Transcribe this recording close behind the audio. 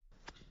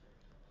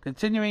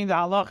Continuing the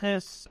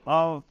halachas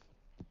of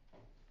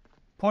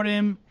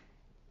Purim,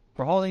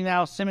 we're holding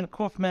now סימן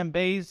Kuf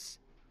Beis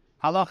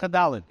Halacha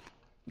Daled.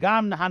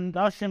 Gam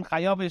Hanashim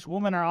Chayavis,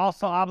 women are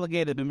also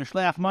obligated in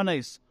Mishlach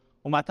Manos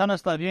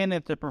Matanos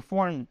La'evyonim to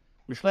perform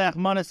Mishlach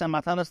Manos and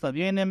Matanos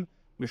La'evyonim.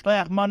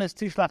 Mishlach Manos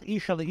Tishlach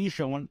Isha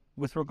Leisha.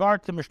 With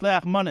regard to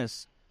Mishlach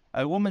Manos,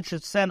 a woman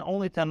should send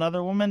only to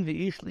another woman,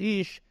 V'ish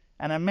Leish,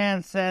 and a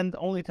man send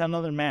only to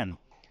another man.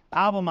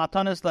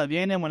 Matanos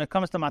La'evyonim, when it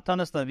comes to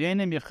Matanos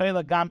La'evyonim,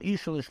 Yechela Gam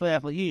Isha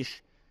L'Shleach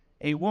Leish.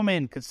 A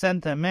woman could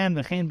send to a man,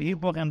 V'chein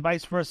B'hipuch, and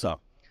vice versa.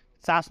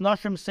 Tzas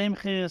Noshim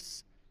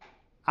Semchis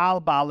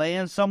Al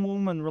Ba'alein, some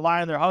women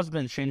rely on their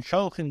husbands, Shein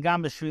Sholchin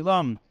Gam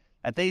B'Shvilam,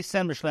 that they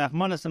send Mishlach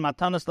Manos and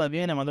Matanos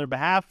La'evyonim on their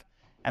behalf.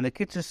 And the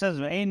קיצור says,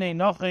 V'einei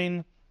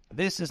nochin,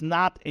 this is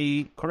not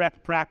a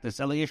correct practice.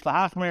 Eliyesh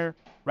lahachmer,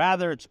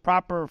 rather it's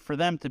proper for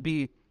them to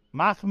be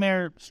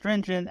machmer,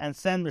 stringent, and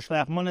send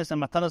Mishlach Manos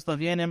and Matanos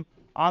La'evyonim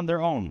on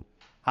their own.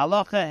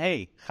 Halacha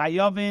hey,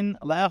 chayovin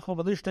la'echol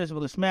v'lishtes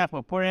v'lismeach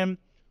v'Purim,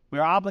 we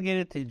are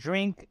obligated to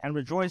drink and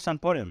rejoice on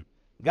Purim.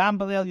 Gam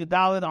b'leil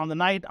Yudalid, on the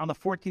night on the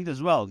 14th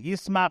as well.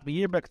 Yismach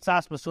v'yirbe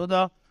k'tzas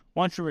b'suda,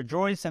 one should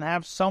rejoice and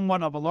have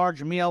somewhat of a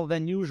large meal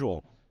than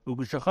usual.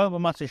 U'b'shachov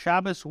v'matzah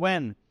Shabbos,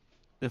 when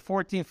the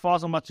 14th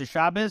falls on Matzah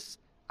Shabbos,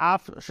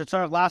 af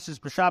shetzarach lasis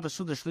b'Shabbos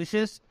suda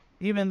shlishis,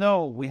 even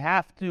though we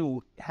have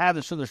to have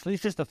the suda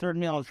shlishis, the third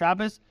meal on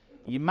Shabbos,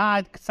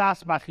 yimad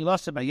k'tzas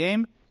b'achilose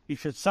b'yem, he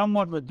should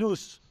somewhat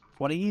reduce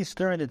what he eats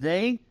during the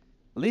day,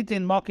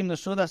 litin mokim the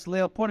sudas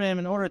leil Purim,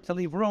 in order to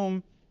leave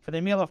room for the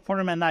meal of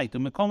Purim at night.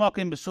 U'mikol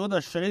mokim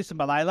b'suda sherisim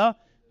b'layla,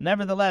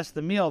 nevertheless,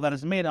 the meal that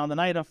is made on the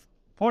night of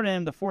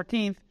Purim, the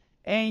 14th,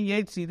 ein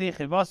yetzi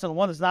dechivasel,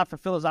 one does not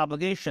fulfill his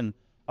obligation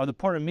of the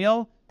Purim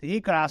meal, the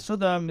ikar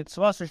asuda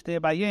mitzvah shtei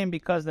bayim,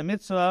 because the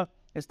mitzvah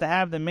is to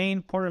have the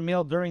main Purim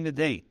meal during the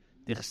day.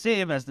 The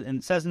chesiv, as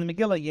it says in the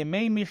Megillah,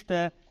 yemei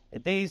mishta, the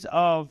days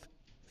of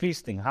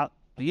feasting.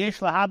 V'yesh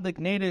lahadlik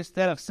neides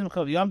derech simcha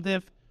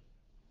v'yomtiv,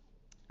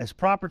 it's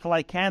proper to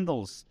light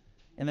candles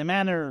in the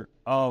manner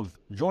of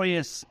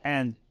joyous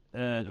and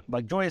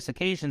like joyous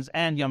occasions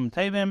and Yom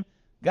Tovim,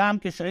 gam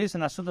kisharis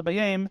and asuda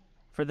bayim,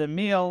 for the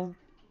meal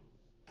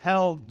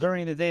held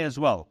during the day as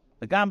well.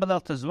 The gam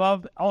b'leil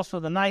tezvav,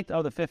 also the night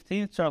of the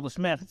 15th, tzar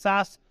l'shmeach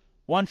tzas,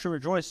 one should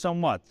rejoice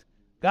somewhat.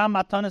 Gam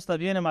Matanos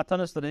La'evyonim,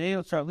 Matanos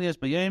La'evyonim, tzar lias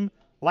bayim,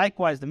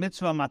 likewise the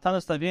mitzvah of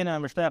Matanos La'evyonim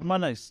and Mishlach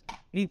Manos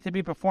need to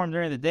be performed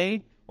during the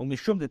day.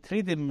 Umishum the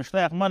treated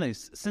Mishlach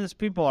Manos, since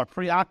people are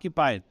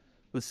preoccupied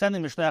with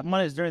sending Mishlach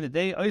Manos during the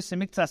day,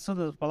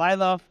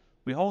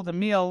 we hold the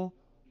meal,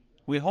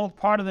 we hold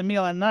part of the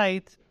meal at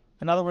night.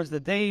 In other words, the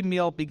day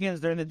meal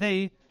begins during the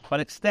day, but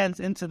extends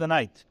into the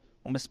night.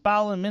 We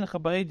recite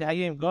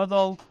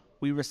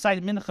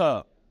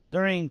mincha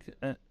during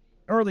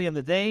early in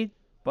the day,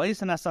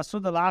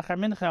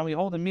 and we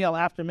hold the meal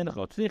after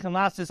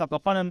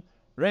mincha.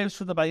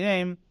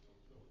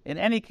 In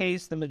any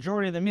case, the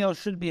majority of the meal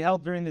should be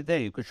held during the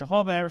day.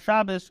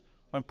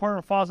 When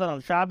Purim falls out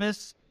on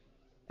Shabbos,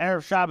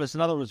 Erev Shabbos,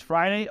 in other words,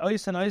 Friday,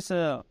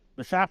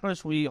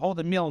 we hold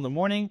the meal in the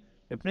morning,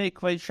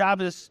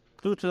 Shabbos,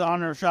 due to the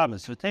honor of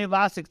Shabbos.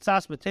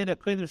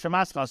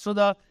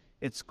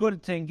 It's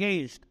good to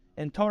engage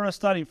in Torah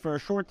study for a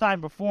short time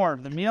before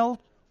the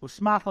meal.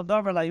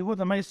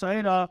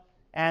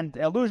 And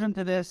the allusion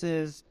to this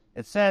is,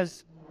 it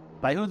says,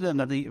 by Yehudim,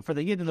 that for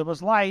the Yidden there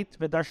was light,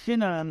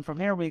 and from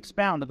here we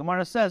expound. The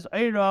Gemara says,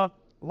 Eira,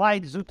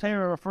 light,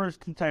 Zutera refers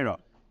to Torah.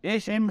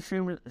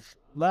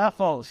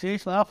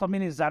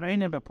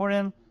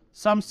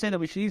 Some say that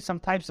we should eat some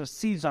types of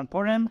seeds on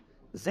Purim,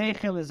 to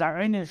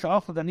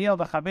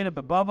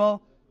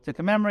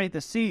commemorate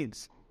the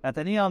seeds that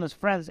Daniel and his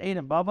friends ate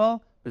in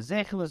Babel, and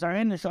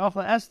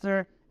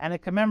to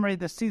commemorate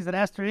the seeds that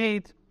Esther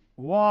ate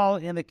while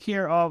in the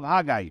care of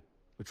Haggai,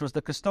 which was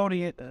the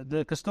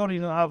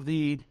custodian of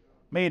the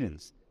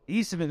maidens.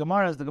 As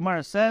the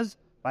Gemara says,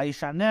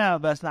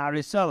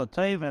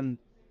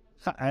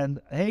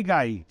 and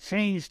Haggai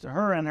changed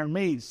her and her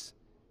maids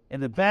in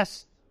the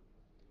best,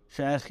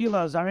 and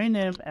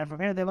from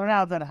here they learn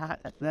out that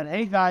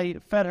Haggai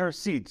fed her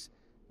seeds.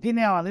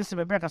 Ayin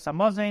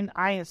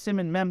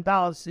סימן Mem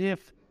Daled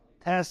Sif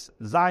Tes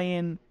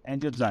Zayin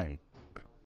and Yud Zayin.